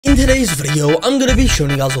today's video, I'm going to be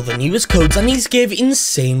showing you guys all the newest codes and these give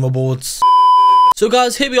insane rewards. So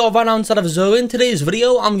guys, here we are right now inside of Zoe. In today's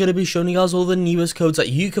video, I'm going to be showing you guys all the newest codes that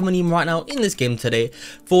you can redeem right now in this game today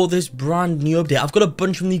for this brand new update. I've got a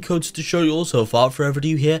bunch of new codes to show you all so far. For every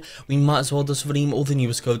video here, we might as well just redeem all the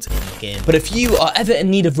newest codes in the game. But if you are ever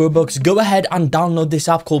in need of Robux, go ahead and download this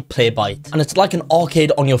app called Playbyte. And it's like an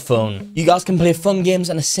arcade on your phone. You guys can play fun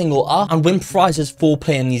games in a single app and win prizes for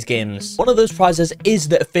playing these games. One of those prizes is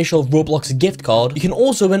the official Roblox gift card. You can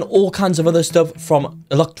also win all kinds of other stuff from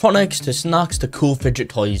electronics to snacks to cool fidget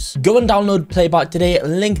toys. Go and download Playbyte today,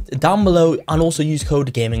 linked down below, and also use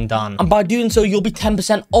code GAMINGDAN. And by doing so, you'll be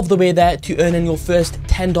 10% of the way there to earning your first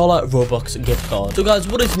 $10 Robux gift card. So guys,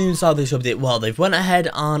 what is new inside this update? Well, they've went ahead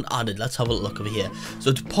and added, let's have a look over here.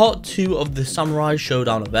 So to part 2 of the Samurai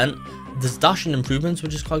Showdown event, there's dashing improvements,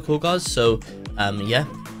 which is quite cool, guys. So yeah,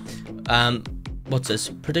 what's this?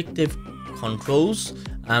 Predictive controls,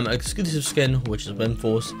 exclusive skin, which is Wind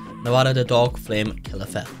Force. Now added a dark flame kill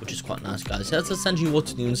effect, which is quite nice, guys. So that's essentially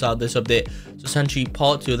what's new inside this update. So essentially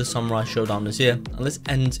part 2 of the Samurai Showdown is here, and this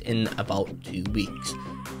ends in about 2 weeks.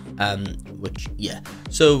 Which, yeah.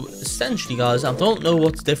 So essentially, guys, I don't know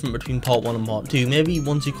what's different between part 1 and part 2. Maybe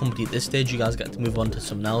once you complete this stage, you guys get to move on to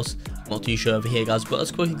something else. I'm not too sure over here, guys, but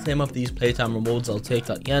let's quickly claim up these playtime rewards. I'll take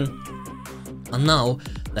that yen. And now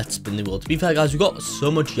let's spin the wheel. To be fair, guys, we've got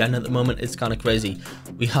so much yen at the moment, it's kind of crazy.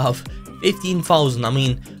 We have 15,000. I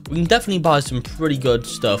mean, we can definitely buy some pretty good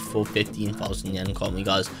stuff for 15,000 yen, can't we,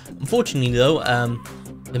 guys? Unfortunately, though,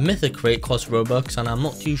 the mythic crate costs Robux, and I'm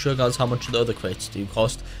not too sure, guys, how much the other crates do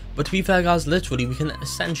cost. But to be fair, guys, literally, we can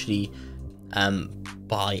essentially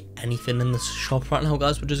buy anything in this shop right now,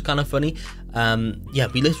 guys, which is kind of funny. Yeah,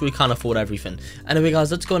 we literally can't afford everything. Anyway,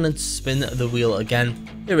 guys, let's go on and spin the wheel again.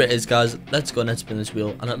 Here it is, guys. Let's go on and spin this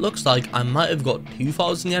wheel, and it looks like I might have got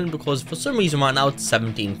 2,000 yen, because for some reason right now it's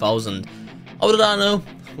 17,000. How did I know?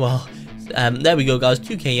 Well, there we go, guys.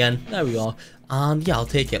 2k yen. There we are. And yeah, I'll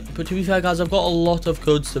take it. But to be fair, guys, I've got a lot of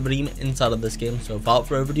codes to redeem inside of this game, so without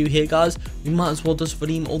further ado here, guys, we might as well just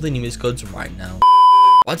redeem all the newest codes right now.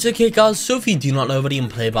 That's okay, guys. So if you do not know already in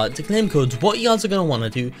Playbyte to claim codes, what you guys are going to want to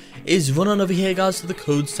do is run on over here, guys, to the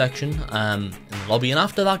codes section in the lobby, and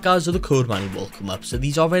after that, guys, the code menu will come up. So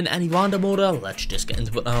these are in any random order. Let's just get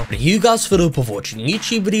into it now. If you guys fed up of watching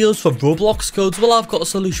YouTube videos for Roblox codes, well, I've got a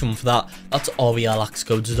solution for that. That's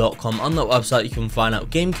relxcodes.com. On that website, you can find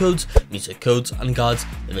out game codes, music codes, and guides.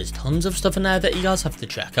 There is tons of stuff in there that you guys have to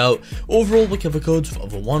check out. Overall, we cover codes for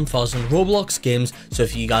over 1,000 Roblox games, so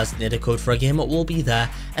if you guys need a code for a game, it will be there.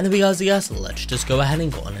 Anyway, guys, let's just go ahead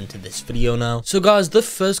and go on into this video now. So guys, the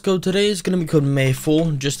first code today is going to be code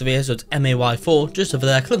May4, just over here. So it's MAY4, just over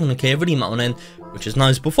there. Click on the K, redeem that one in, which is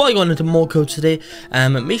nice. Before I go into more codes today,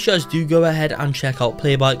 make sure you guys do go ahead and check out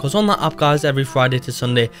Playbyte, because on that app, guys, every Friday to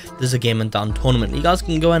Sunday there's a Game and Dan tournament. You guys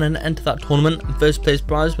can go in and enter that tournament, and first place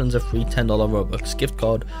prize wins a free $10 Robux gift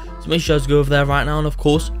card. So make sure you guys go over there right now, and of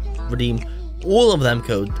course redeem all of them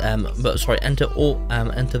codes. Enter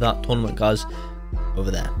that tournament, guys,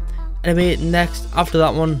 over there. Anyway, next after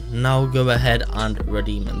that one, now go ahead and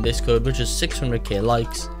redeem this code, which is 600k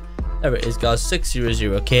likes. There it is, guys.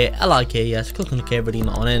 600k LIKS. Click on the K, redeem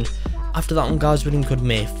that one in. After that one, guys, redeem code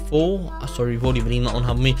May4. Sorry, we've already redeemed that one,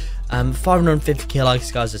 haven't we? 550k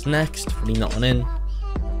likes, guys, is next. Redeem that one in.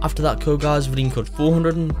 After that code, guys, redeem code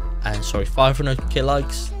 500k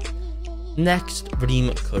likes. Next,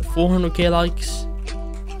 redeem code 400k likes.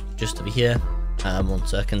 Just over here. 1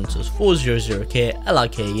 second, so it's 400k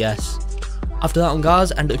LIKS. After that one,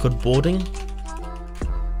 guys, enter code boarding.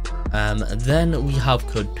 Then we have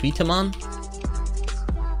code Tweeterman.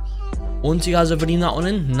 Once you guys have redeemed that one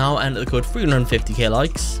in, now enter the code 350k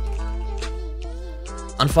likes.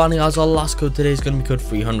 And finally, guys, our last code today is going to be code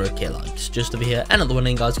 300k likes. Just over here, enter the one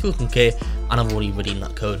in, guys, click on K, and I've already redeemed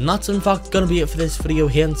that code. And that's in fact going to be it for this video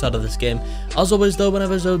here inside of this game. As always, though,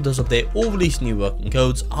 whenever Zoe does update or release new working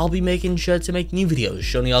codes, I'll be making sure to make new videos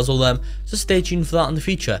showing you guys all them, so stay tuned for that in the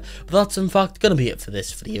future. But that's in fact going to be it for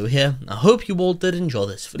this video here. I hope you all did enjoy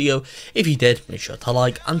this video. If you did, make sure to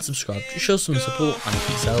like and subscribe to show some support, and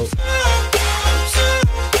peace out.